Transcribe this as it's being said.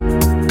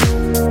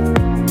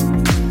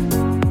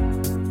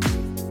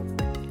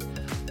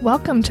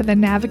Welcome to the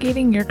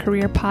Navigating Your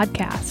Career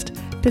podcast.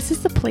 This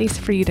is the place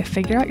for you to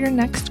figure out your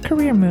next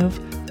career move,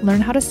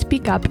 learn how to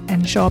speak up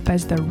and show up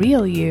as the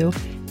real you,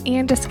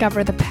 and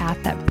discover the path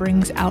that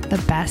brings out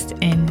the best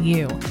in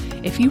you.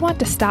 If you want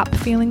to stop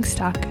feeling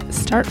stuck,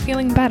 start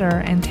feeling better,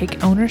 and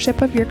take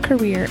ownership of your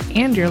career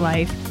and your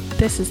life,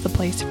 this is the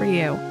place for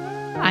you.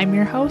 I'm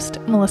your host,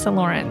 Melissa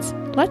Lawrence.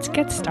 Let's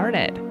get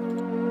started.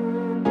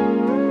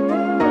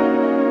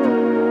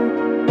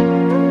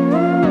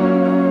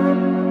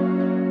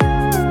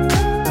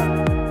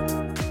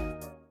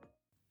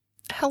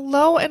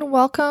 Hello and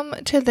welcome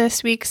to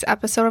this week's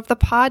episode of the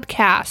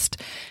podcast.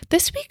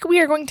 This week we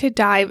are going to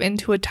dive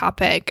into a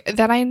topic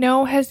that I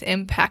know has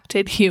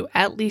impacted you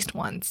at least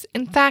once.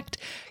 In fact,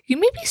 you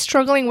may be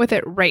struggling with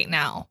it right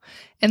now,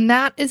 and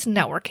that is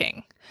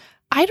networking.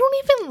 I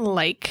don't even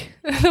like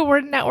the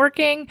word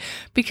networking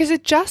because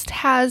it just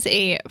has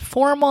a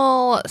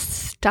formal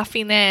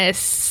stuffiness,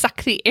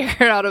 suck the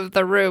air out of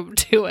the room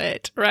to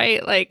it,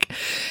 right? Like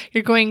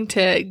you're going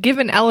to give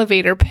an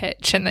elevator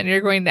pitch and then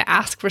you're going to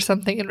ask for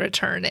something in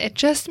return. It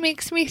just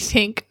makes me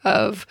think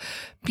of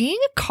being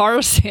a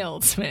car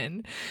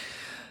salesman.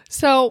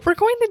 So we're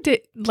going to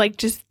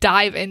just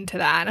dive into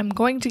that. I'm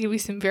going to give you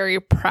some very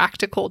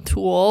practical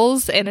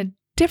tools and a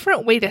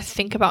different way to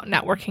think about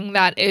networking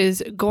that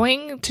is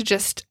going to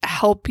just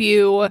help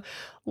you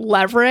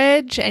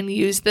leverage and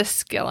use this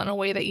skill in a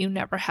way that you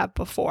never have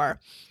before.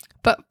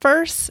 But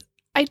first,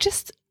 I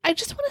just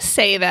want to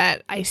say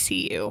that I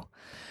see you.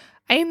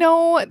 I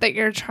know that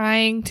you're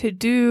trying to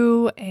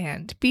do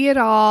and be it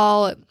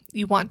all.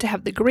 You want to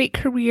have the great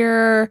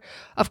career,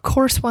 of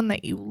course, one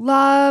that you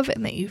love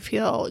and that you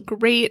feel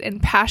great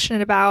and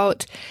passionate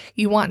about.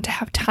 You want to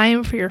have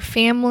time for your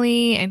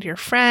family and your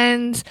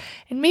friends,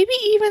 and maybe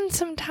even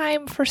some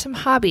time for some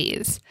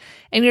hobbies.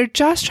 And you're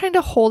just trying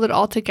to hold it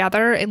all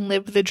together and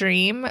live the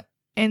dream.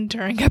 And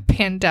during a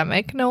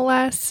pandemic, no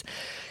less,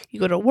 you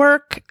go to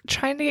work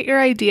trying to get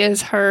your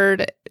ideas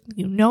heard.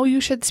 You know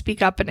you should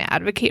speak up and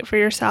advocate for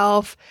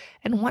yourself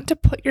and want to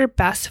put your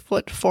best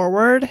foot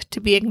forward to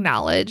be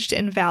acknowledged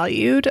and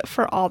valued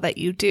for all that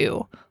you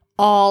do.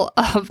 All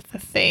of the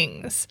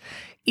things.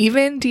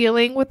 Even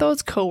dealing with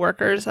those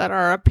coworkers that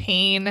are a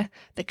pain,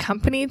 the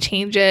company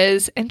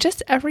changes, and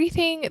just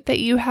everything that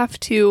you have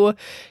to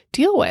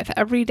deal with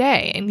every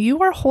day. And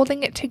you are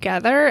holding it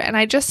together, and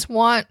I just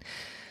want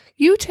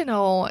you to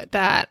know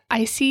that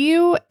I see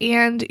you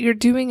and you're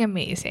doing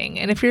amazing.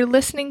 And if you're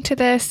listening to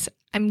this,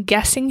 I'm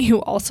guessing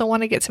you also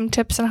want to get some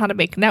tips on how to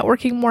make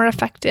networking more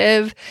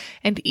effective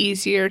and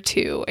easier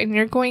too. And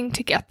you're going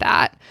to get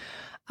that.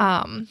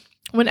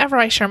 Whenever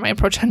I share my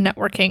approach on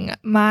networking,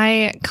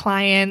 my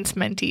clients,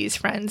 mentees,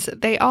 friends,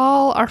 they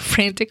all are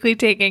frantically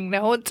taking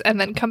notes and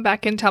then come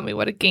back and tell me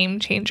what a game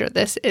changer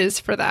this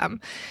is for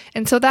them.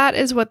 And so that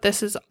is what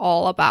this is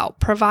all about,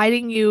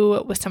 providing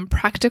you with some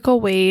practical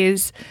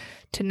ways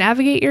to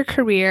navigate your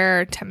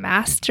career, to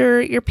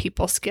master your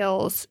people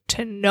skills,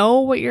 to know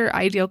what your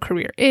ideal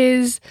career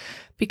is,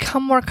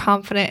 become more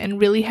confident,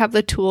 and really have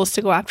the tools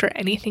to go after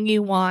anything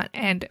you want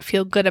and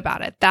feel good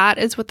about it. That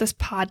is what this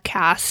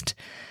podcast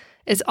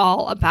is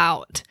all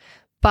about.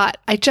 But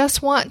I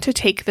just want to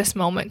take this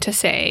moment to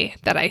say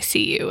that I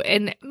see you.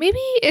 And maybe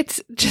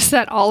it's just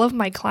that all of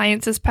my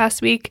clients this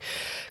past week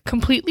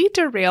completely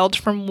derailed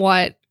from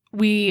what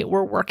we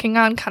were working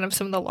on, kind of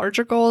some of the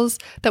larger goals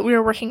that we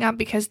were working on,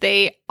 because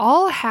they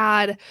all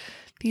had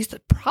these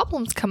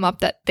problems come up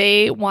that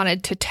they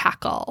wanted to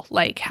tackle,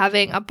 like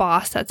having a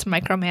boss that's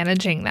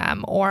micromanaging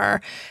them,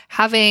 or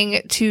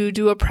having to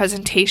do a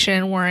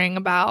presentation worrying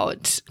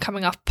about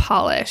coming off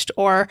polished,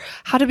 or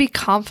how to be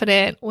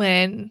confident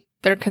when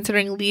they're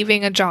considering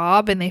leaving a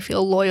job and they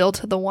feel loyal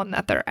to the one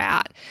that they're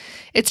at.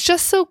 It's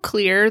just so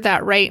clear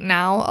that right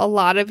now, a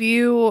lot of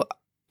you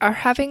are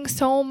having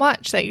so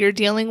much that you're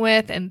dealing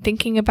with and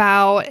thinking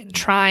about and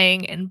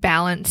trying and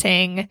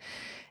balancing,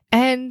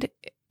 and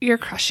you're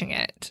crushing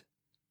it,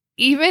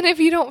 even if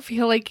you don't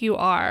feel like you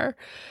are.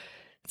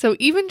 So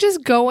even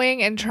just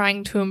going and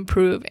trying to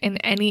improve in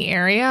any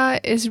area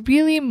is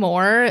really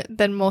more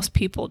than most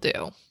people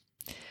do.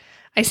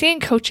 I say in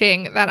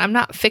coaching that I'm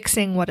not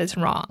fixing what is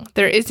wrong.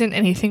 There isn't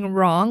anything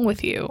wrong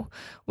with you.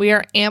 We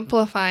are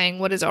amplifying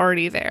what is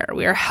already there.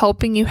 We are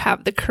helping you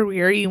have the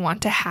career you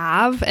want to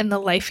have and the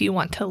life you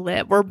want to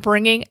live. We're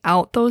bringing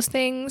out those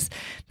things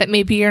that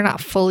maybe you're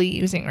not fully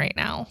using right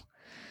now.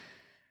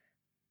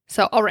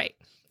 So, all right,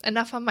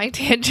 enough on my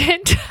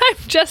tangent. I'm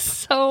just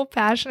so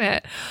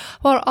passionate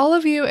about all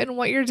of you and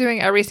what you're doing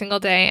every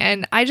single day.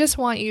 And I just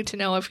want you to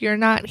know, if you're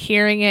not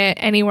hearing it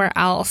anywhere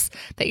else,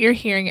 that you're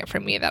hearing it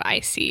from me, that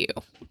I see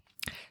you.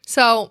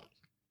 So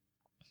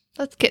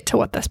let's get to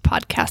what this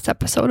podcast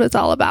episode is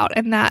all about,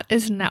 and that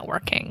is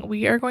networking.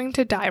 We are going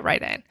to dive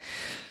right in.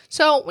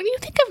 So when you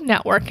think of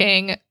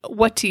networking,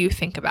 what do you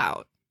think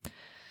about?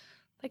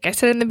 Like I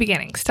said in the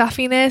beginning,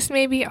 stuffiness,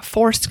 maybe a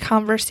forced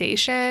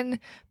conversation,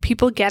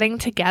 people getting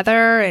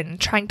together and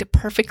trying to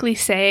perfectly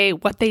say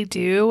what they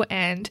do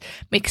and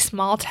make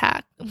small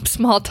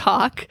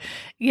talk,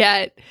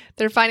 yet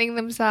they're finding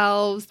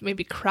themselves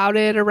maybe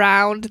crowded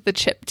around the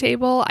chip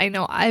table. I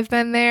know I've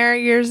been there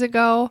years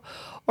ago.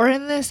 Or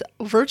in this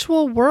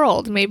virtual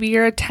world, maybe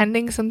you're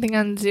attending something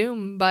on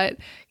Zoom, but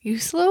you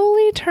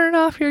slowly turn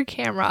off your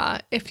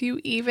camera, if you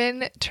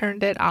even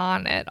turned it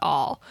on at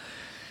all.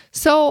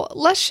 So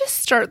let's just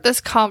start this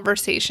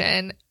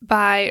conversation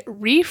by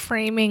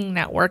reframing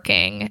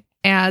networking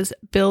as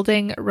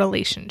building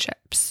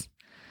relationships,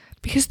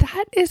 because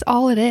that is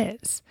all it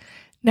is.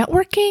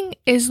 Networking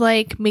is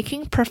like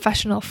making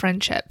professional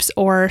friendships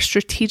or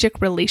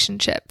strategic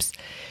relationships.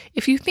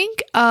 If you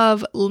think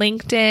of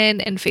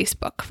LinkedIn and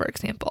Facebook, for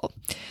example,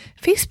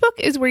 Facebook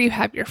is where you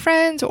have your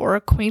friends or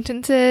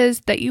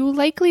acquaintances that you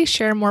likely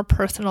share more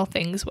personal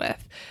things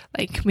with,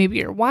 like maybe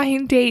your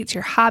wine dates,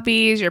 your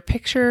hobbies, your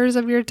pictures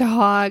of your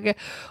dog,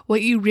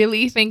 what you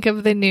really think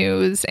of the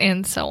news,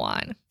 and so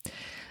on.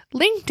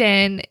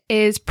 LinkedIn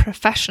is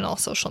professional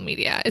social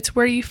media. It's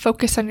where you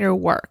focus on your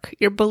work,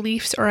 your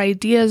beliefs or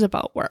ideas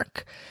about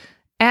work.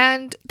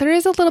 And there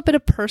is a little bit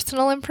of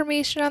personal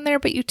information on there,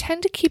 but you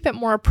tend to keep it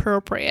more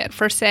appropriate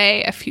for,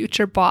 say, a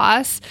future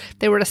boss. If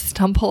they were to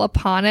stumble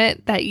upon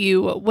it, that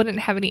you wouldn't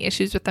have any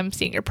issues with them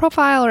seeing your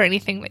profile or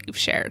anything that you've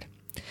shared.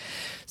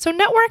 So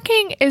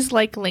networking is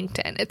like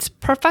LinkedIn. It's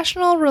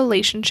professional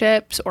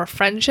relationships or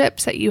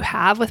friendships that you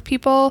have with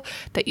people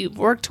that you've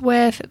worked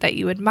with, that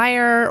you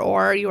admire,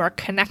 or you are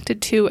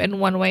connected to in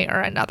one way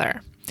or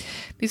another.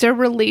 These are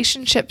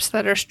relationships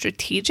that are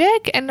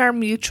strategic and are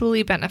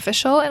mutually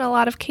beneficial in a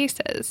lot of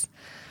cases.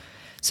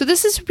 So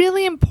this is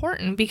really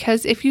important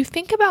because if you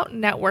think about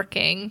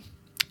networking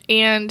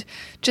and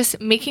just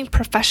making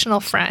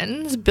professional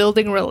friends,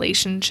 building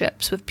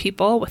relationships with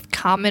people with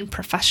common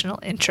professional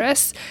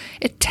interests,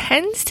 it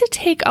tends to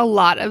take a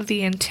lot of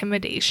the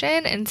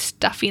intimidation and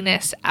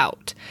stuffiness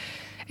out.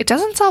 It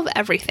doesn't solve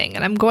everything,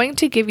 and I'm going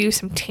to give you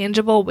some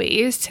tangible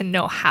ways to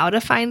know how to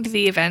find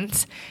the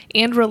events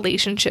and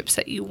relationships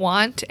that you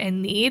want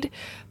and need,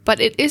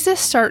 but it is a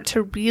start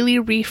to really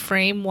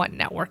reframe what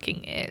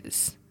networking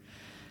is.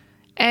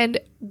 And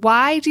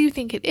why do you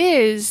think it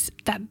is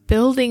that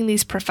building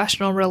these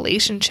professional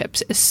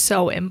relationships is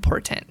so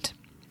important?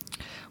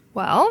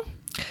 Well,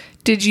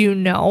 did you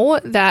know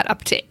that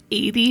up to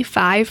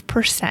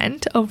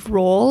 85% of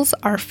roles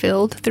are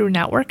filled through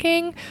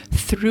networking,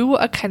 through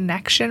a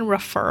connection,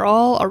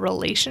 referral, or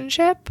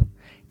relationship?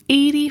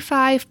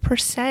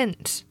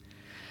 85%.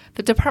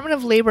 The Department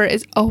of Labor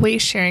is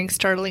always sharing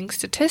startling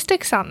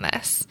statistics on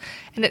this,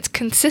 and it's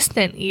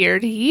consistent year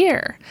to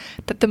year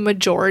that the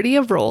majority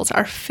of roles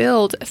are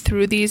filled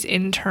through these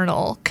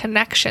internal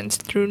connections,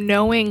 through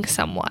knowing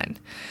someone.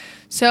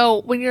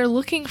 So when you're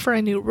looking for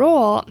a new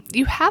role,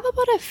 you have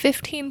about a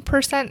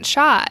 15%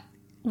 shot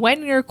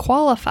when you're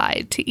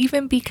qualified to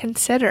even be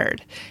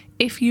considered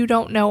if you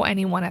don't know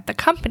anyone at the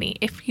company,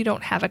 if you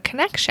don't have a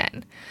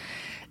connection.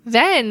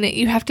 Then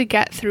you have to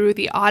get through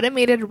the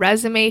automated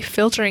resume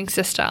filtering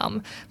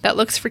system that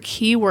looks for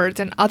keywords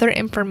and other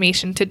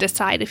information to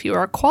decide if you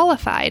are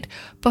qualified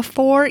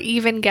before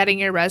even getting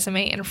your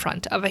resume in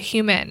front of a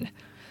human.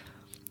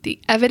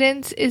 The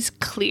evidence is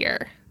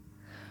clear.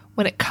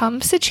 When it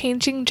comes to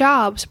changing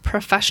jobs,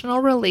 professional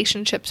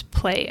relationships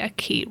play a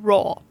key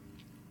role.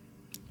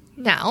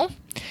 Now,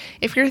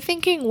 if you're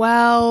thinking,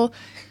 well,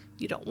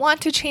 you don't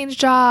want to change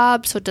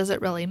jobs, so does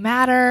it really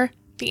matter?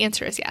 The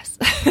answer is yes.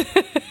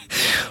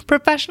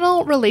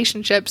 Professional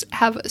relationships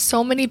have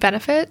so many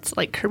benefits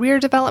like career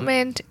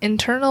development,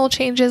 internal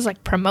changes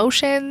like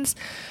promotions.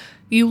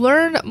 You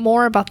learn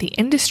more about the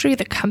industry,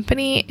 the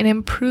company, and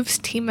improves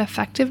team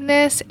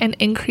effectiveness and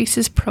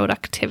increases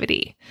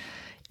productivity.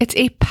 It's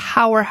a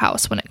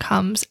powerhouse when it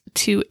comes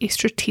to a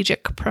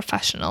strategic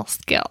professional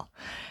skill.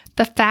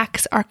 The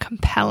facts are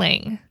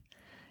compelling,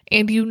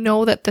 and you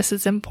know that this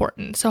is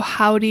important. So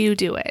how do you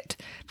do it?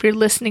 If you're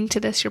listening to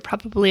this, you're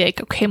probably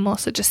like, okay,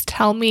 Melissa, just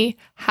tell me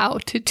how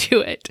to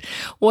do it.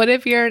 What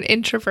if you're an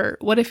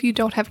introvert? What if you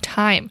don't have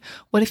time?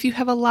 What if you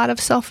have a lot of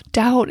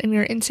self-doubt and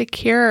you're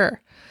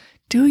insecure?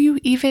 Do you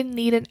even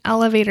need an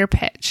elevator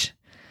pitch?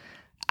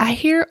 I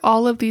hear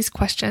all of these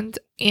questions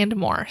and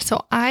more.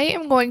 So I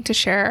am going to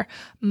share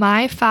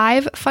my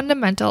 5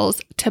 fundamentals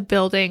to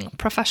building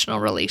professional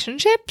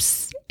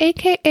relationships,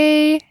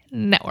 aka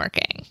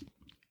networking.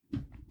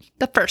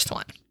 The first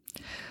one,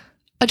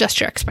 adjust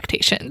your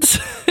expectations.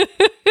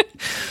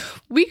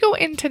 We go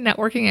into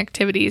networking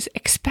activities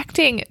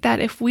expecting that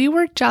if we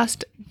were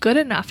just good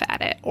enough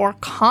at it or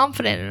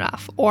confident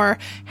enough or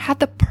had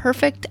the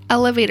perfect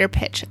elevator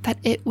pitch, that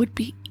it would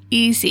be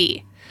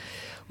easy.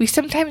 We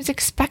sometimes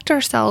expect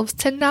ourselves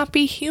to not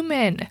be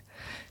human.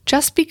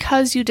 Just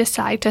because you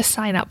decide to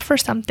sign up for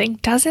something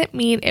doesn't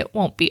mean it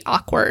won't be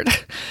awkward.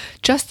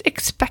 Just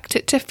expect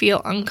it to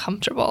feel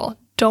uncomfortable.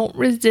 Don't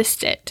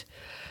resist it.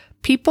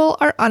 People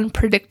are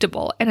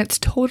unpredictable, and it's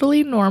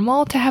totally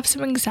normal to have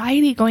some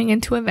anxiety going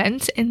into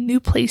events in new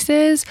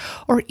places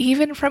or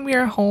even from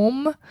your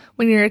home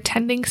when you're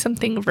attending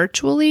something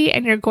virtually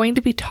and you're going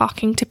to be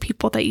talking to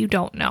people that you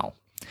don't know.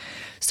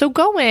 So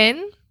go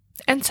in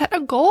and set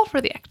a goal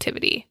for the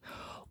activity.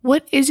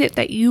 What is it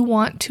that you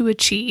want to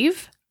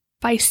achieve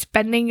by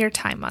spending your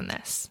time on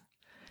this?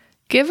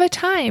 Give a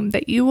time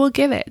that you will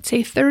give it,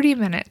 say 30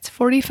 minutes,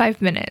 45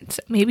 minutes,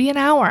 maybe an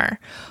hour,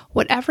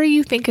 whatever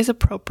you think is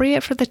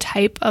appropriate for the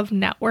type of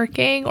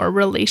networking or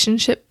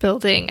relationship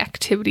building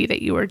activity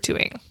that you are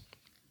doing.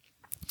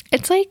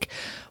 It's like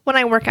when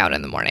I work out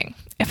in the morning.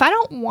 If I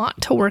don't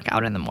want to work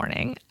out in the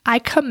morning, I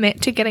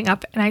commit to getting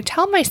up and I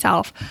tell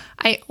myself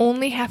I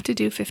only have to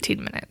do 15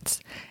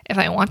 minutes. If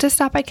I want to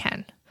stop, I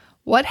can.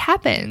 What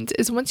happens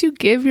is once you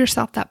give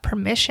yourself that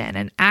permission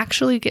and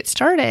actually get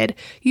started,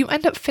 you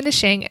end up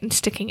finishing and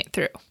sticking it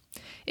through.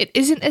 It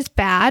isn't as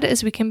bad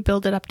as we can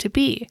build it up to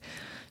be.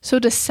 So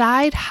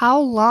decide how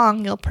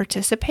long you'll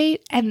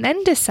participate and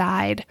then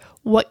decide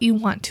what you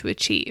want to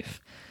achieve.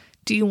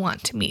 Do you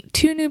want to meet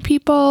 2 new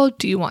people?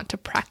 Do you want to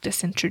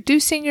practice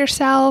introducing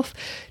yourself?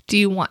 Do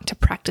you want to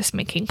practice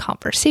making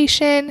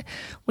conversation?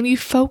 When you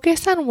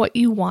focus on what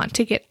you want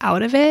to get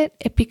out of it,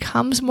 it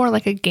becomes more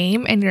like a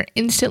game and you're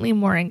instantly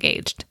more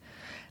engaged.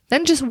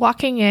 Then just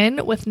walking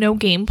in with no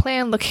game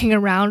plan, looking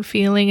around,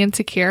 feeling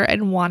insecure,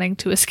 and wanting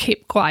to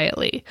escape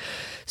quietly.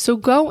 So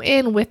go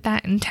in with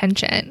that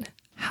intention.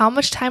 How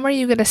much time are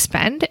you going to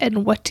spend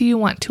and what do you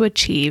want to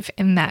achieve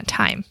in that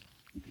time?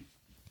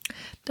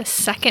 The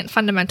second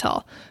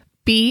fundamental,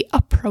 be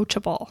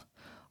approachable.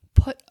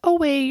 Put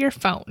away your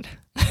phone.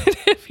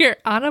 If you're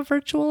on a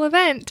virtual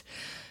event,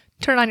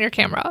 turn on your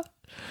camera.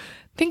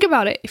 Think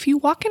about it. If you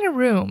walk in a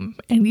room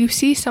and you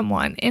see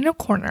someone in a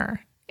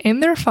corner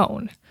in their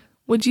phone,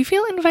 would you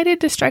feel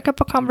invited to strike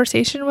up a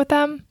conversation with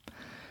them?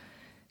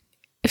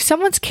 If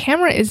someone's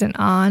camera isn't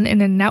on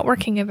in a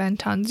networking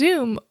event on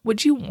Zoom,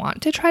 would you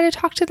want to try to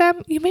talk to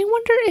them? You may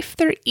wonder if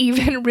they're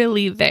even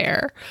really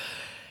there.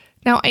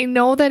 Now, I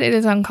know that it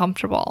is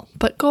uncomfortable,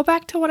 but go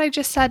back to what I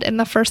just said in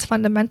the first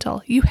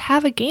fundamental. You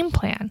have a game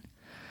plan.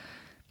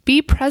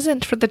 Be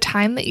present for the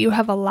time that you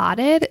have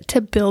allotted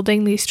to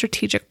building these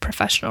strategic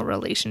professional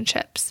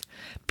relationships.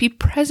 Be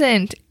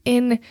present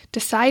in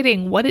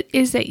deciding what it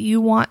is that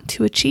you want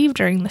to achieve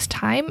during this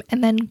time,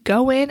 and then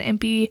go in and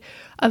be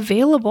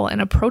available and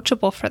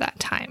approachable for that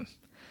time.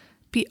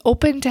 Be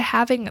open to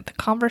having the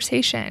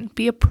conversation.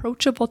 Be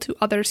approachable to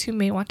others who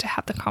may want to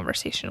have the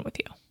conversation with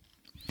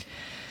you.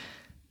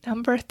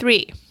 Number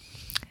 3,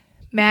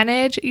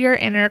 manage your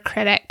inner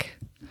critic.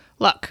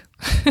 Look,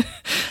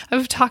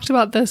 I've talked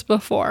about this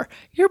before.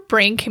 Your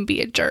brain can be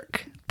a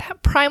jerk.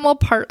 That primal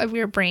part of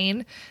your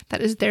brain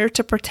that is there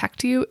to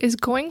protect you is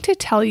going to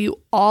tell you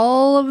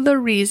all of the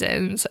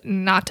reasons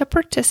not to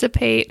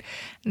participate,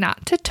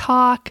 not to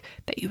talk,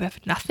 that you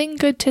have nothing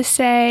good to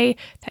say,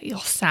 that you'll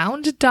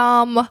sound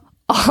dumb,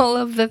 all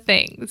of the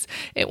things.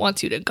 It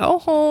wants you to go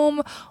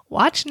home,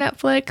 watch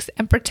Netflix,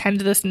 and pretend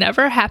this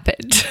never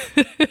happened.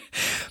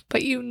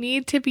 But you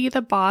need to be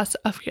the boss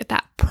of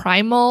that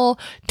primal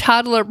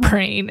toddler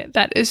brain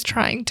that is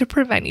trying to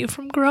prevent you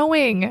from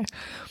growing.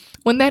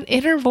 When that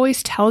inner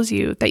voice tells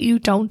you that you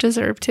don't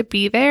deserve to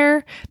be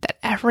there, that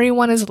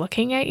everyone is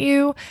looking at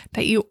you,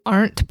 that you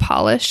aren't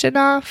polished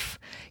enough,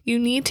 you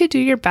need to do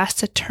your best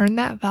to turn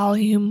that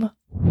volume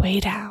way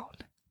down.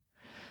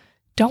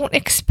 Don't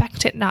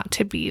expect it not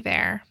to be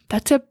there.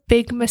 That's a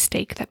big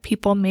mistake that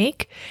people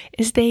make,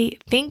 is they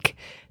think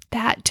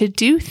that to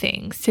do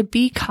things, to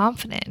be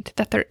confident,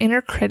 that their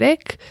inner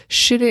critic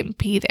shouldn't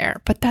be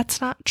there. But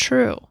that's not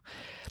true.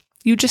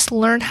 You just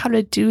learn how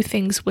to do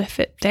things with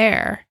it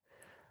there.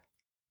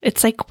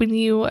 It's like when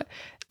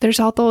there's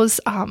all those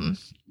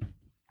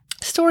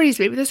stories,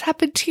 maybe this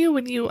happened to you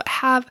when you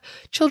have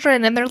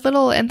children and they're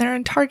little and they're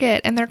in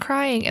Target and they're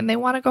crying and they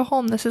want to go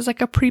home. This is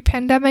like a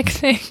pre-pandemic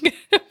thing,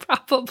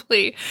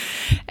 probably.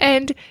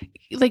 And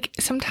like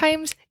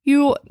sometimes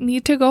you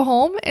need to go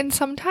home and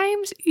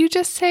sometimes you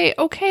just say,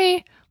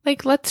 okay,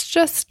 like let's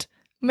just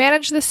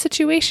manage this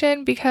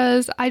situation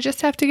because I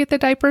just have to get the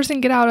diapers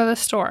and get out of the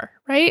store,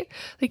 right?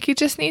 Like you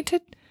just need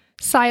to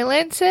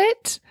silence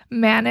it,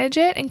 manage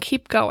it, and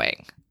keep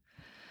going.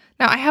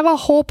 Now, I have a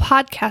whole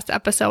podcast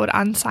episode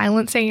on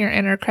silencing your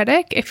inner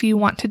critic if you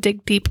want to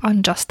dig deep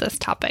on just this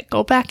topic.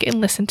 Go back and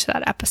listen to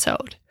that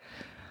episode.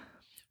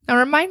 Now,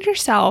 remind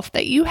yourself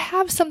that you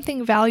have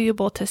something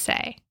valuable to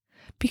say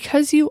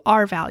because you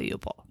are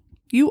valuable.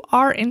 You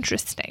are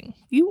interesting.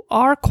 You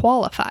are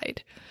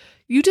qualified.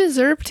 You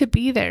deserve to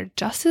be there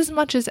just as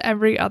much as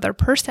every other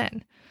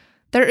person.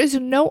 There is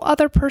no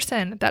other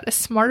person that is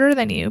smarter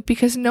than you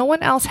because no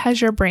one else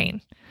has your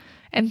brain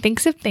and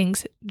thinks of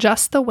things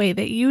just the way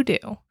that you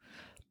do.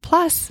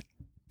 Plus,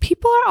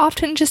 people are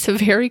often just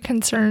very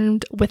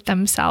concerned with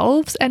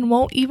themselves and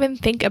won't even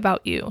think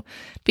about you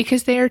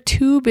because they are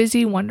too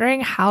busy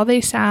wondering how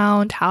they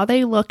sound, how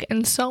they look,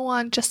 and so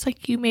on, just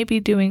like you may be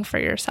doing for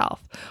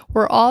yourself.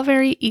 We're all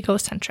very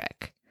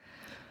egocentric.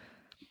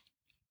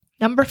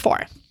 Number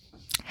 4,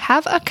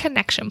 have a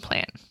connection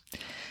plan.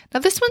 Now,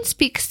 this one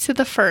speaks to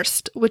the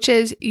first, which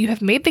is you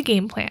have made the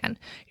game plan,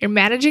 you're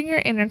managing your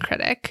inner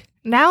critic.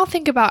 Now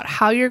think about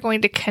how you're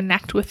going to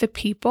connect with the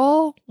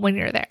people when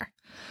you're there.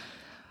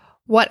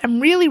 What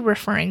I'm really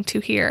referring to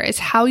here is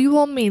how you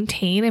will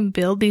maintain and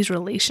build these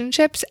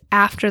relationships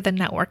after the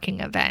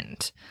networking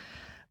event.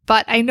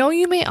 But I know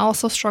you may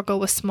also struggle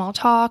with small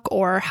talk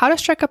or how to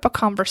strike up a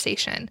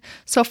conversation.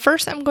 So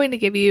first, I'm going to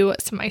give you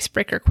some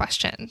icebreaker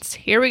questions.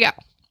 Here we go.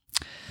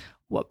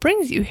 What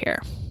brings you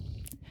here?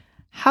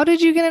 How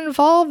did you get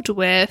involved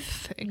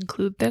with,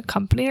 include the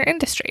company or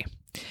industry?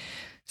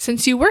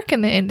 Since you work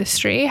in the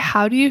industry,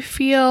 how do you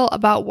feel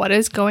about what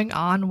is going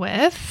on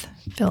with,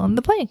 fill in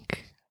the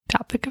blank,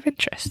 topic of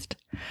interest?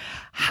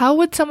 How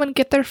would someone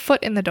get their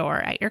foot in the door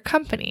at your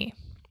company?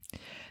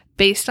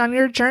 Based on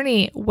your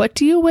journey, what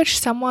do you wish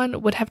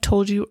someone would have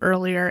told you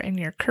earlier in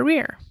your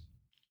career?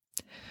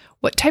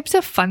 What types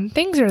of fun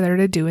things are there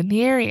to do in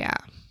the area?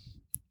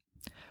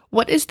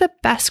 What is the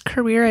best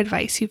career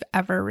advice you've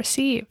ever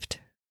received?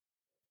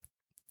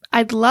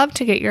 I'd love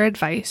to get your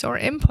advice or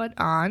input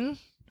on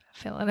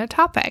fill in a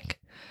topic.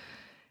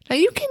 Now,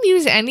 you can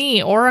use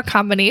any or a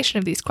combination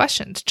of these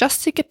questions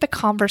just to get the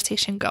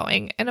conversation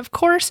going. And of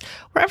course,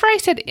 wherever I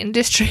said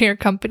industry or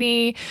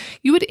company,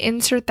 you would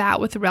insert that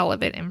with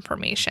relevant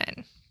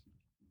information.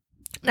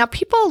 Now,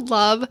 people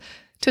love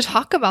to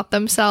talk about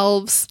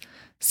themselves.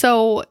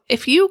 So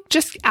if you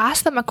just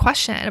ask them a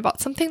question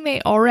about something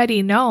they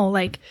already know,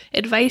 like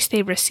advice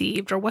they've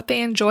received or what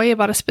they enjoy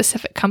about a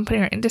specific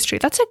company or industry,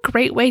 that's a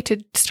great way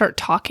to start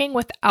talking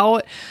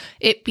without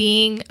it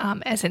being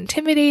as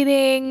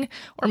intimidating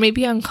or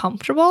maybe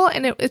uncomfortable.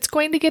 And it's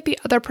going to get the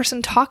other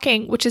person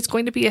talking, which is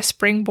going to be a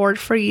springboard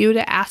for you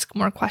to ask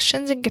more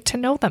questions and get to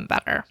know them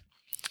better.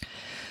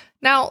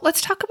 Now, let's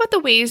talk about the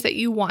ways that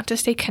you want to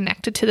stay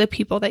connected to the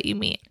people that you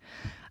meet.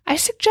 I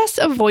suggest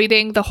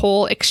avoiding the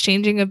whole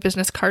exchanging of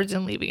business cards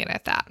and leaving it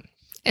at that.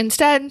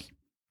 Instead,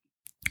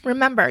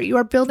 remember, you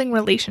are building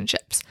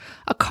relationships.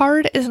 A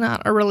card is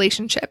not a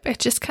relationship. It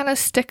just kind of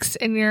sticks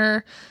in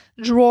your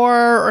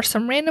drawer or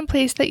some random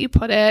place that you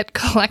put it,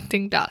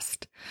 collecting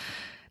dust.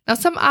 Now,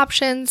 some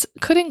options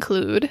could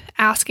include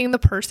asking the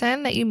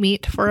person that you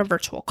meet for a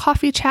virtual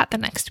coffee chat the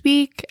next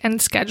week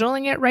and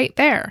scheduling it right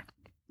there.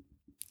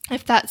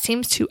 If that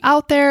seems too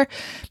out there,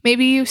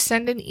 maybe you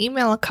send an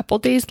email a couple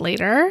days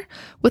later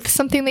with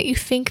something that you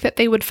think that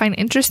they would find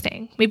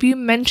interesting. Maybe you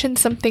mention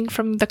something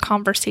from the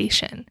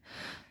conversation.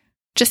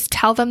 Just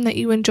tell them that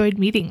you enjoyed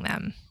meeting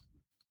them.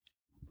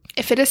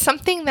 If it is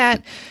something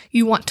that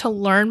you want to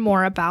learn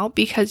more about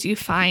because you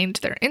find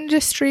their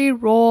industry,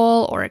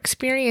 role, or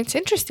experience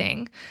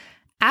interesting,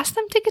 ask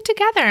them to get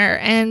together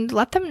and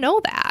let them know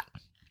that.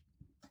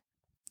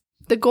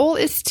 The goal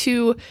is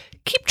to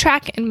keep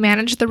track and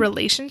manage the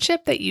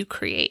relationship that you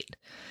create.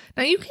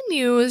 Now, you can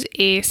use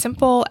a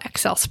simple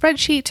Excel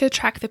spreadsheet to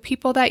track the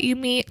people that you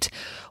meet,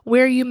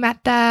 where you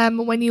met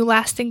them, when you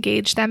last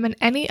engaged them, and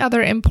any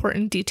other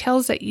important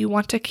details that you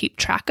want to keep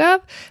track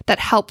of that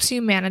helps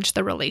you manage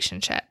the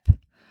relationship.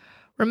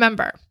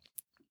 Remember,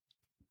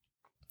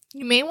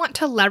 you may want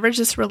to leverage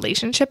this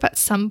relationship at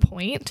some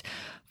point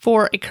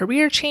for a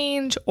career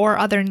change or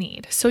other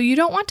need. So you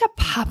don't want to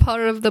pop out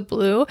of the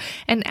blue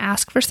and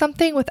ask for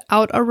something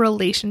without a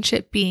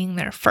relationship being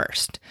there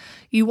first.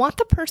 You want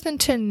the person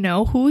to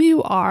know who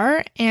you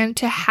are and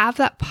to have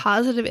that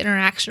positive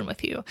interaction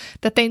with you,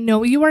 that they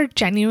know you are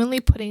genuinely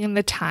putting in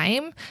the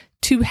time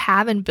to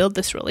have and build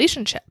this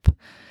relationship.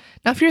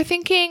 Now, if you're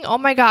thinking, oh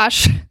my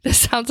gosh, this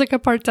sounds like a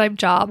part-time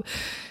job,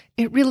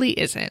 it really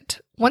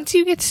isn't. Once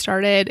you get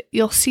started,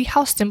 you'll see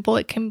how simple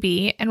it can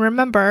be. And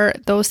remember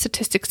those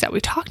statistics that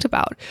we talked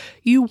about.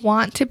 You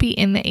want to be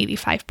in the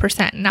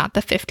 85%, not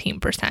the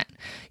 15%.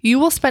 You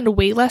will spend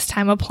way less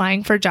time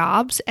applying for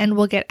jobs and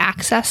will get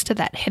access to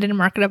that hidden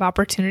market of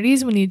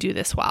opportunities when you do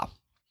this well.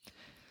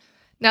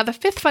 Now, the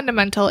fifth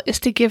fundamental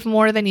is to give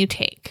more than you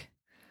take.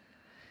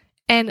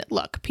 And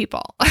look,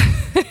 people,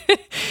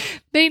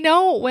 they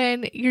know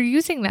when you're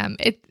using them,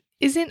 it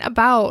isn't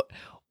about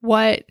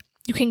what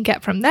you can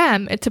get from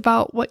them. It's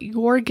about what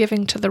you're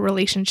giving to the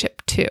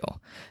relationship too.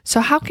 So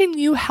how can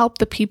you help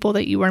the people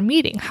that you are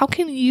meeting? How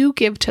can you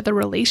give to the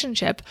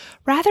relationship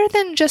rather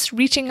than just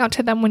reaching out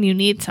to them when you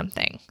need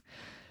something?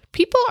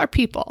 People are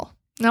people.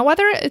 Now,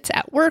 whether it's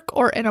at work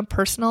or in a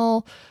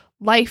personal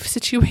life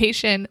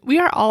situation, we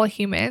are all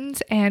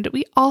humans and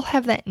we all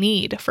have that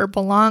need for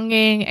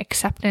belonging,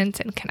 acceptance,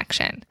 and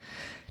connection.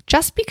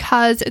 Just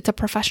because it's a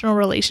professional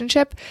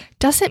relationship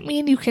doesn't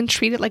mean you can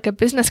treat it like a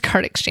business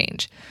card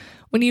exchange.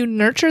 When you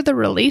nurture the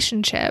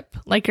relationship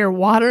like you're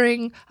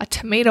watering a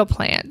tomato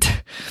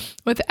plant,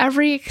 with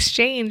every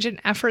exchange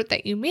and effort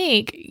that you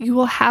make, you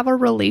will have a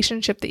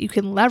relationship that you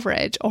can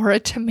leverage or a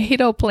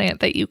tomato plant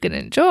that you can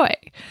enjoy.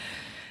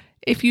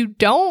 If you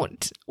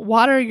don't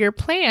water your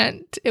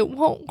plant, it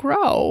won't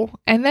grow.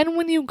 And then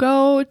when you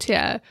go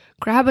to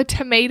grab a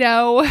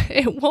tomato,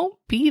 it won't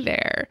be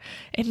there.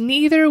 And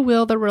neither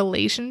will the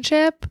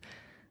relationship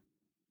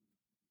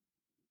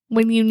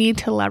when you need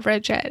to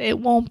leverage it. It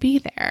won't be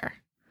there.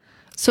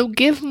 So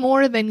give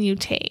more than you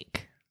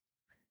take.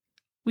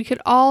 We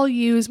could all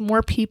use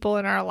more people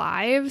in our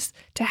lives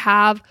to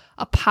have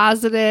a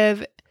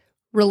positive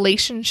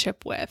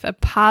relationship with, a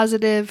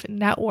positive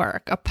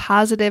network, a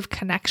positive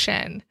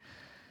connection.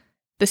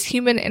 This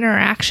human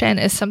interaction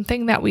is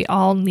something that we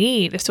all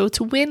need. So it's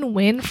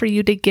win-win for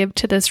you to give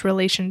to this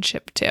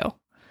relationship too.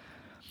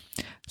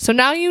 So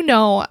now you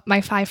know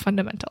my 5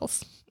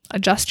 fundamentals.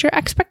 Adjust your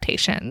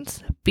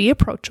expectations, be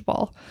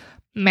approachable,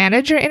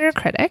 manage your inner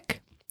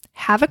critic,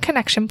 have a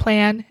connection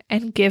plan,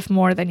 and give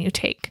more than you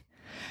take.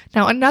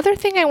 Now, another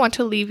thing I want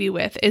to leave you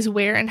with is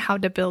where and how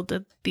to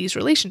build these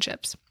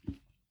relationships.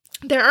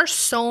 There are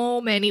so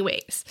many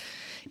ways.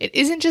 It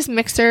isn't just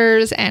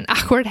mixers and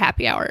awkward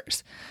happy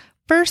hours.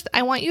 First,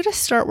 I want you to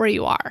start where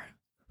you are.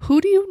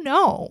 Who do you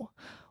know?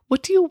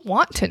 What do you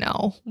want to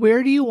know?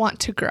 Where do you want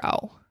to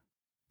grow?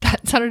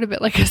 That sounded a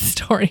bit like a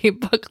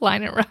storybook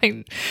line.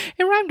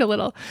 It rhymed a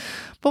little.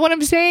 But what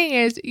I'm saying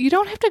is you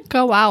don't have to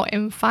go out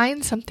and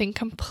find something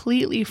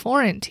completely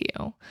foreign to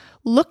you.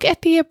 Look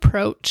at the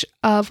approach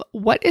of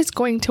what is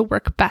going to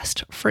work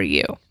best for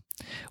you.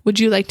 Would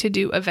you like to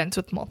do events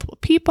with multiple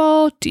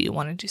people? Do you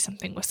want to do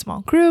something with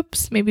small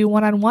groups? Maybe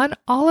one-on-one?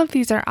 All of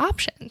these are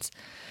options.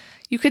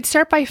 You could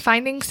start by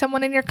finding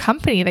someone in your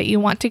company that you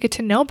want to get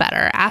to know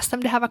better. Ask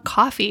them to have a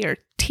coffee or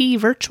tea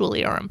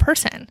virtually or in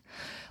person.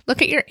 Look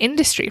at your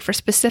industry for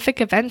specific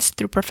events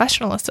through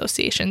professional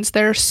associations.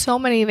 There are so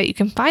many that you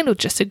can find with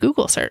just a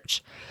Google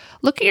search.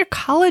 Look at your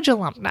college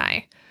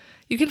alumni.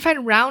 You can find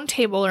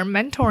roundtable or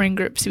mentoring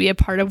groups to be a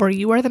part of where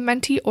you are the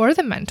mentee or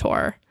the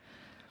mentor.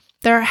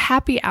 There are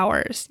happy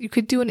hours. You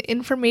could do an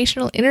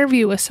informational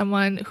interview with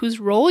someone whose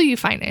role you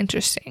find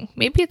interesting.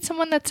 Maybe it's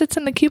someone that sits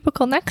in the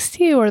cubicle next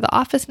to you or the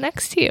office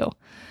next to you.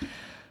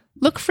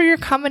 Look for your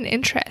common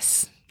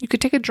interests. You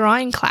could take a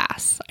drawing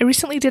class. I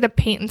recently did a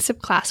paint and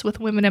sip class with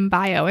women in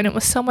bio, and it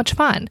was so much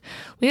fun.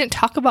 We didn't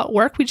talk about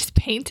work. We just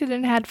painted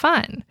and had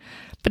fun.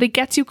 But it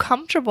gets you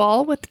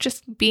comfortable with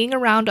just being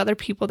around other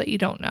people that you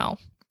don't know.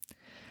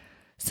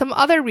 Some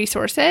other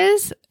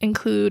resources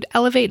include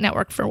Elevate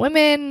Network for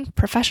Women,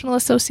 professional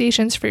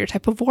associations for your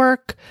type of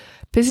work,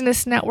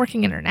 Business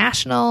Networking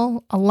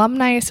International,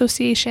 alumni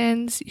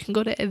associations. You can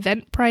go to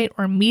Eventbrite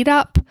or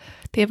Meetup.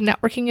 They have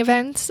networking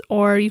events,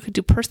 or you could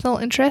do personal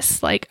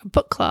interests like a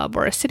book club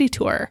or a city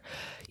tour.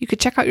 You could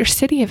check out your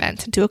city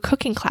events and do a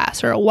cooking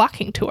class or a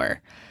walking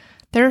tour.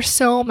 There are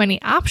so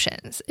many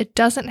options. It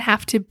doesn't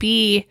have to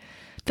be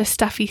the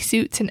stuffy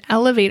suits and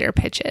elevator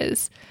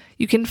pitches.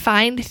 You can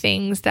find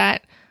things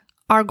that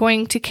are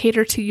going to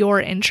cater to your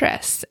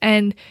interests.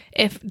 And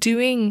if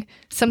doing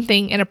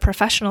something in a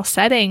professional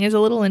setting is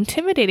a little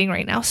intimidating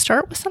right now,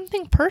 start with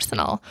something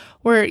personal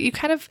where you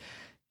kind of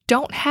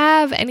don't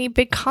have any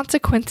big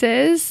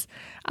consequences.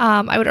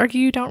 I would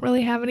argue you don't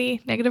really have any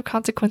negative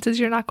consequences.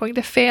 You're not going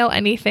to fail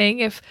anything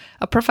if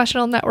a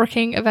professional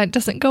networking event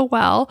doesn't go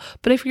well.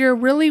 But if you're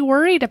really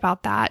worried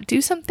about that,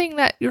 do something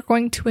that you're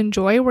going to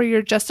enjoy where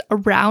you're just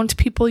around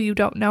people you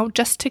don't know,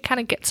 just to kind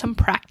of get some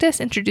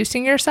practice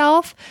introducing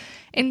yourself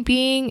and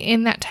being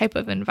in that type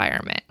of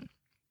environment.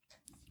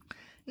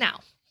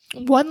 Now,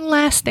 one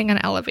last thing on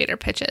elevator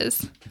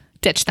pitches.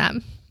 Ditch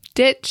them.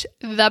 Ditch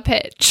the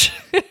pitch.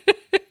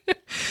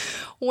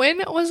 When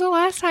was the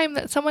last time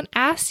that someone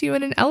asked you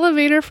in an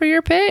elevator for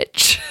your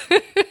pitch?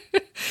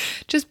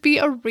 Just be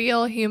a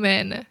real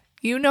human.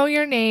 You know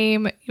your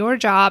name, your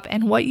job,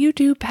 and what you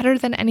do better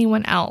than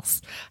anyone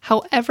else.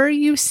 However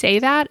you say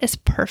that is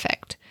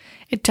perfect.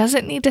 It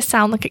doesn't need to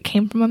sound like it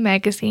came from a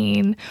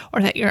magazine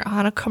or that you're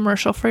on a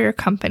commercial for your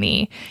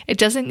company. It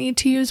doesn't need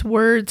to use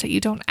words that you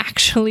don't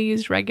actually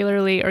use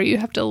regularly or you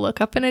have to look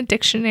up in a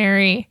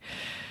dictionary.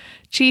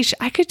 Geesh,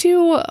 I could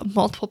do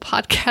multiple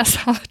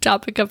podcasts on the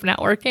topic of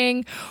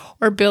networking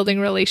or building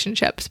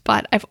relationships,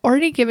 but I've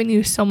already given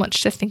you so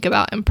much to think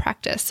about and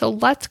practice. So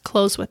let's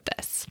close with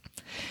this.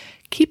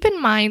 Keep in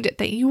mind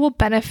that you will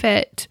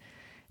benefit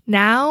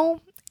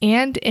now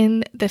and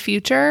in the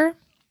future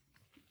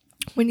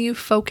when you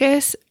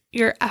focus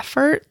your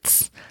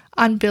efforts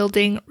on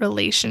building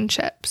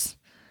relationships.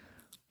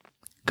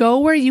 Go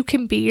where you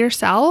can be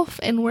yourself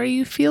and where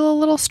you feel a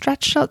little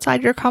stretched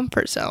outside your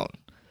comfort zone.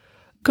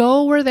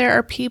 Go where there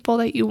are people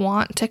that you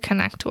want to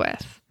connect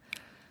with.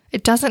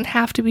 It doesn't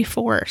have to be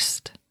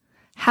forced.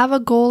 Have a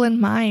goal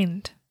in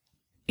mind.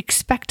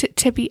 Expect it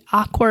to be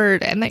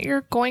awkward and that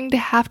you're going to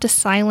have to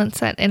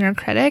silence that inner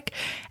critic,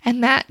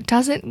 and that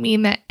doesn't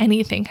mean that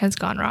anything has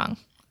gone wrong.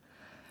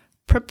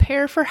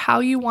 Prepare for how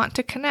you want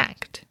to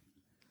connect.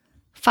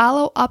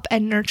 Follow up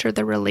and nurture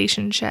the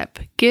relationship.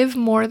 Give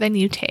more than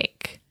you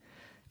take.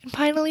 And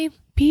finally,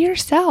 be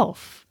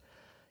yourself.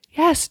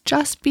 Yes,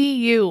 just be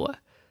you.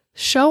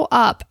 Show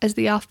up as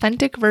the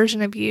authentic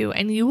version of you,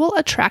 and you will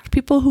attract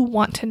people who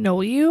want to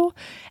know you,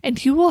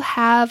 and you will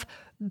have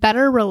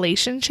better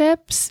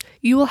relationships.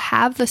 You will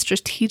have the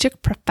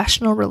strategic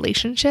professional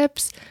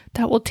relationships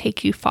that will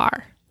take you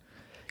far.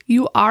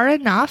 You are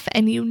enough,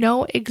 and you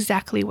know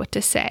exactly what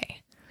to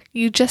say.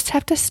 You just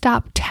have to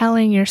stop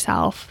telling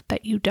yourself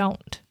that you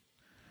don't.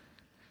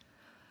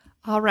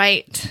 All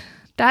right.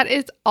 That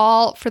is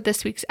all for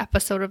this week's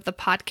episode of the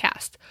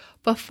podcast.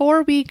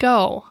 Before we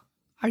go,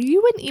 Are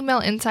you an email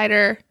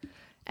insider?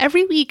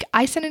 Every week,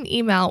 I send an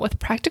email with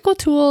practical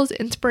tools,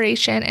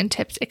 inspiration, and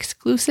tips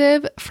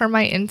exclusive for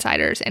my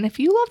insiders. And if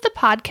you love the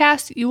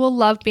podcast, you will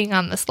love being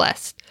on this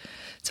list.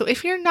 So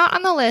if you're not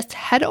on the list,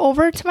 head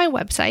over to my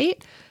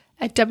website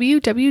at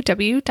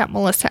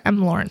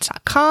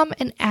www.melissamlawrence.com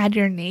and add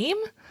your name.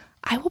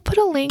 I will put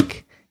a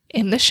link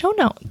in the show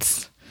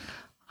notes.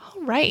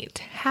 All right.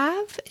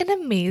 Have an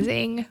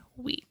amazing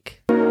week.